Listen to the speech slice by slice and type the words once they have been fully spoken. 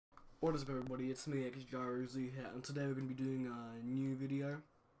What is up everybody, it's me XGyroZ here, and today we're going to be doing a new video.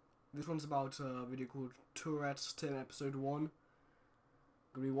 This one's about a video called Tourette's Tim Episode 1. We're going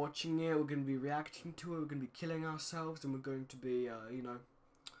to be watching it, we're going to be reacting to it, we're going to be killing ourselves, and we're going to be, yeah, we're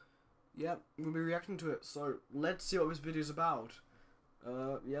going to be reacting to it. So, let's see what this video's about.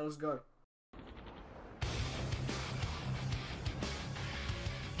 Yeah, let's go.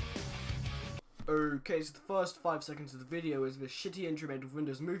 Okay, so the first 5 seconds of the video is this shitty intro made with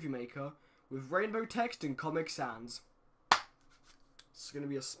Windows Movie Maker with rainbow text and Comic Sans. It's gonna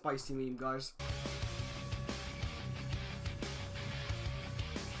be a spicy meme, guys.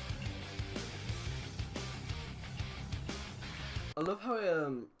 I love how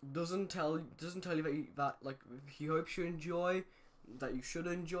it doesn't tell you that like he hopes you enjoy, that you should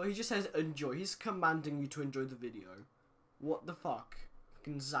enjoy. He just says enjoy. He's commanding you to enjoy the video. What the fuck?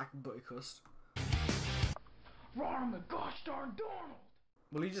 Fucking Zach Buttercust. Ronald the gosh darn Donald!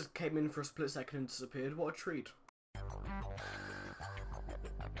 Well, he just came in for a split second and disappeared. What a treat.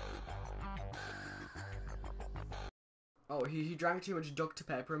 Oh, he drank too much Dr.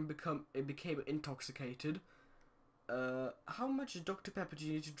 Pepper and became intoxicated. How much Dr. Pepper do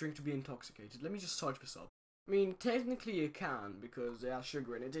you need to drink to be intoxicated? Let me just search this up. I mean, technically you can, because it has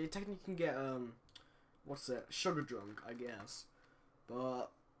sugar in it. You technically can get, what's it? Sugar drunk, I guess.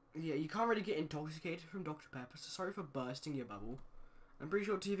 But yeah, you can't really get intoxicated from Dr. Pepper, so sorry for bursting your bubble. I'm pretty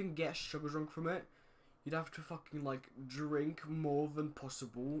sure to even get sugar drunk from it, you'd have to fucking, like, drink more than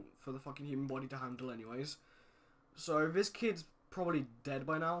possible for the fucking human body to handle anyways. So, this kid's probably dead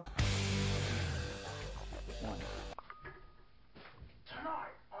by now.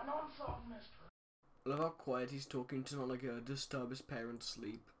 Tonight, on Unsolved Mystery. I love how quiet he's talking to not, like, disturb his parents'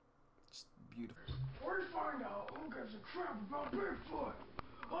 sleep. It's beautiful. We find out who gives a crap about Bigfoot.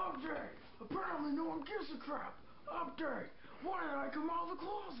 Update! Apparently no one gives a crap. Update! Why did I come out of the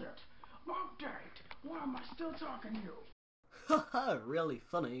closet? Update! Why am I still talking to you? Haha, really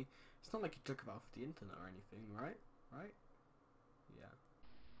funny. It's not like you took it off the internet or anything, right? Right? Yeah.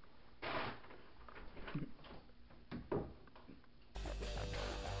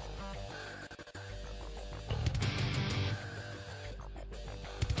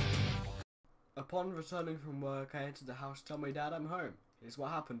 Upon returning from work, I entered the house to tell my dad I'm home. Here's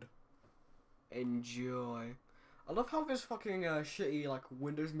what happened. Enjoy. I love how this fucking shitty like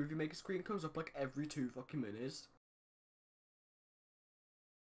Windows Movie Maker screen comes up like every 2 fucking minutes.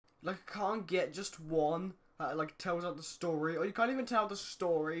 Like I can't get just one that like tells out the story, or you can't even tell the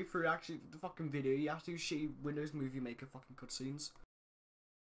story through actually the fucking video. You have to use shitty Windows Movie Maker fucking cutscenes.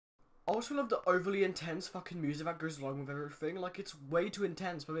 I also love the overly intense fucking music that goes along with everything. Like it's way too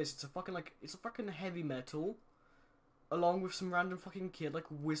intense for this. It's a fucking heavy metal. Along with some random fucking kid, like,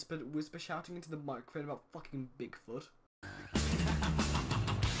 whisper shouting into the microphone about fucking Bigfoot.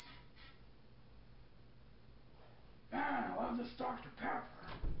 Man, I love this Dr.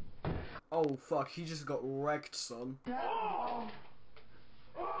 Pepper. Oh, fuck, he just got wrecked, son. Oh!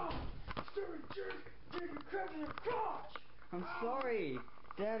 Oh! Stupid jerk! Taking crap in your crotch! I'm sorry.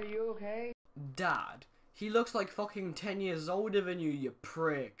 Dad, are you okay? Dad, he looks like fucking 10 years older than you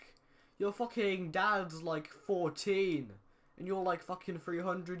prick. Your fucking dad's like 14, and you're like fucking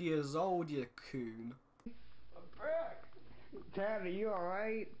 300 years old, you coon. A brick! Dad, are you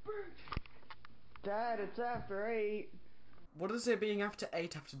alright? Brick! Dad, it's after 8. What does it being after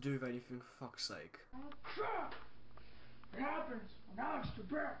 8 have to do with anything, for fuck's sake? Oh, crap! It happens when Alex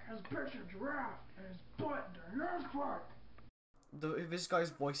DeBrick has a picture of giraffe in his butt during an earthquake. This guy's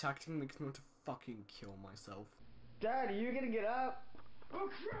voice acting makes me want to fucking kill myself. Dad, are you gonna get up? Oh,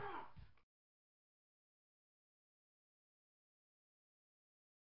 crap!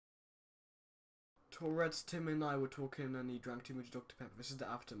 Tourette's Tim and I were talking and he drank too much Dr. Pepper. This is the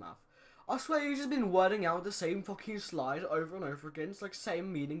aftermath. I swear you've just been wording out the same fucking slide over and over again. It's like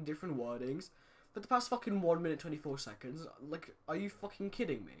same meaning, different wordings. For the past fucking 1 minute 24 seconds. Like, are you fucking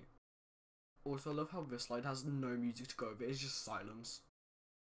kidding me? Also, I love how this slide has no music to go over. It's just silence.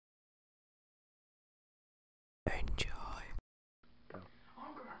 Enjoy.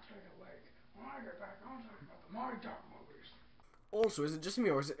 I'm gonna take a leak. When I get back, I'm talking about the Mighty Duck movies. Also, is it just me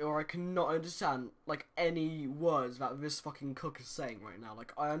or I cannot understand like any words that this fucking cook is saying right now?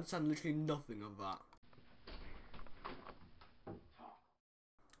 Like I understand literally nothing of that.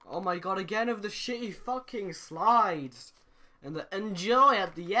 Oh my god, again of the shitty fucking slides and the enjoy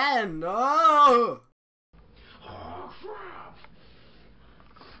at the end. Oh! Oh crap!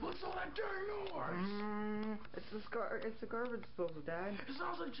 What's all that dirty noise? It's the garbage disposal, Dad. It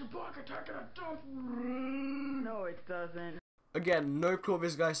sounds like Chewbacca taking a dump. No, it doesn't. Again, no clue of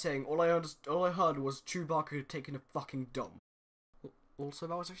this guy saying. All I heard was Chewbacca taking a fucking dump. Also,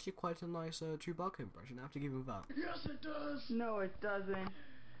 that was actually quite a nice Chewbacca impression, I have to give him that. Yes, it does. No, it doesn't.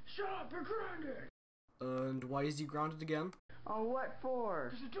 Shut up, you're grounded. And why is he grounded again? Oh, what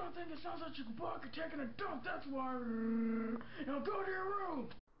for? Because you don't think it sounds like Chewbacca taking a dump, that's why. Now go to your room.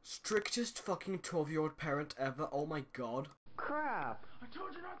 Strictest fucking 12-year-old parent ever, oh my god. Crap. I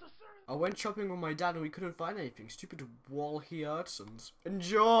told you not to say. I went shopping with my dad and we couldn't find anything. Stupid Wall-E Ertsons.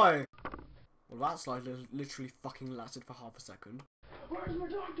 Enjoy! Well, that slide literally fucking lasted for half a second. Where's my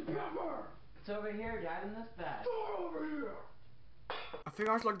Dr. Pepper? It's over here, Dad, in this bag. Far over here. I think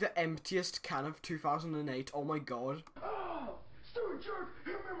I was like the emptiest can of 2008, oh my god. Oh, stupid jerk,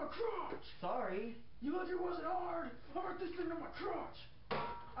 hit me in my crotch. Sorry. You lucky it wasn't hard. I hurt this thing in my crotch.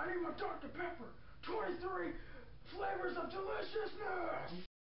 I need my Dr. Pepper. 23 flavors of deliciousness.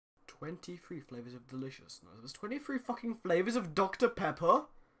 23 flavors of deliciousness. There's 23 fucking flavors of Dr. Pepper?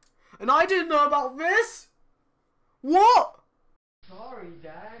 And I didn't know about this? What? Sorry,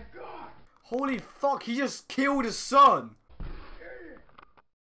 Dad. God, Holy fuck, he just killed his son. idiot.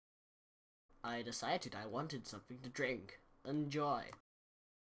 I decided I wanted something to drink. Enjoy.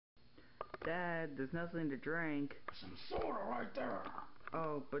 Dad, there's nothing to drink. Some soda right there.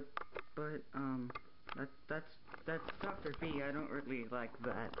 Oh, but, that's Dr. B. I don't really like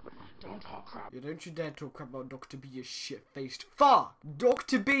that. Don't talk crap. Yeah, don't you dare talk crap about Dr. B, you shit-faced fuck!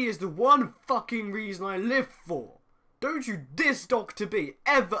 Dr. B is the one fucking reason I live for! Don't you diss Dr. B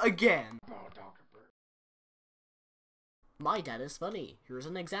ever again! About Dr. B. My dad is funny. Here's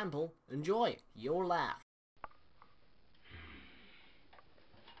an example. Enjoy. You'll laugh.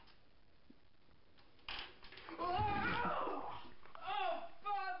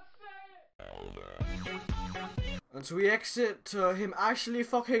 And so we exit to him actually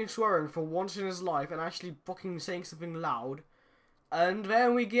fucking swearing for once in his life and actually fucking saying something loud. And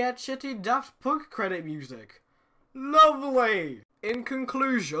then we get shitty Daft Punk credit music. Lovely! In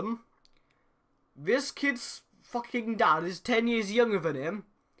conclusion, this kid's fucking dad is 10 years younger than him.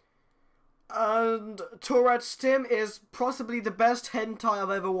 And Tourette's Tim is possibly the best hentai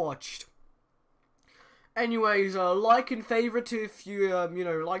I've ever watched. Anyways, like and favorite if you, you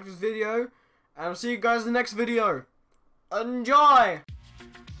know, like this video. And I'll see you guys in the next video. Enjoy!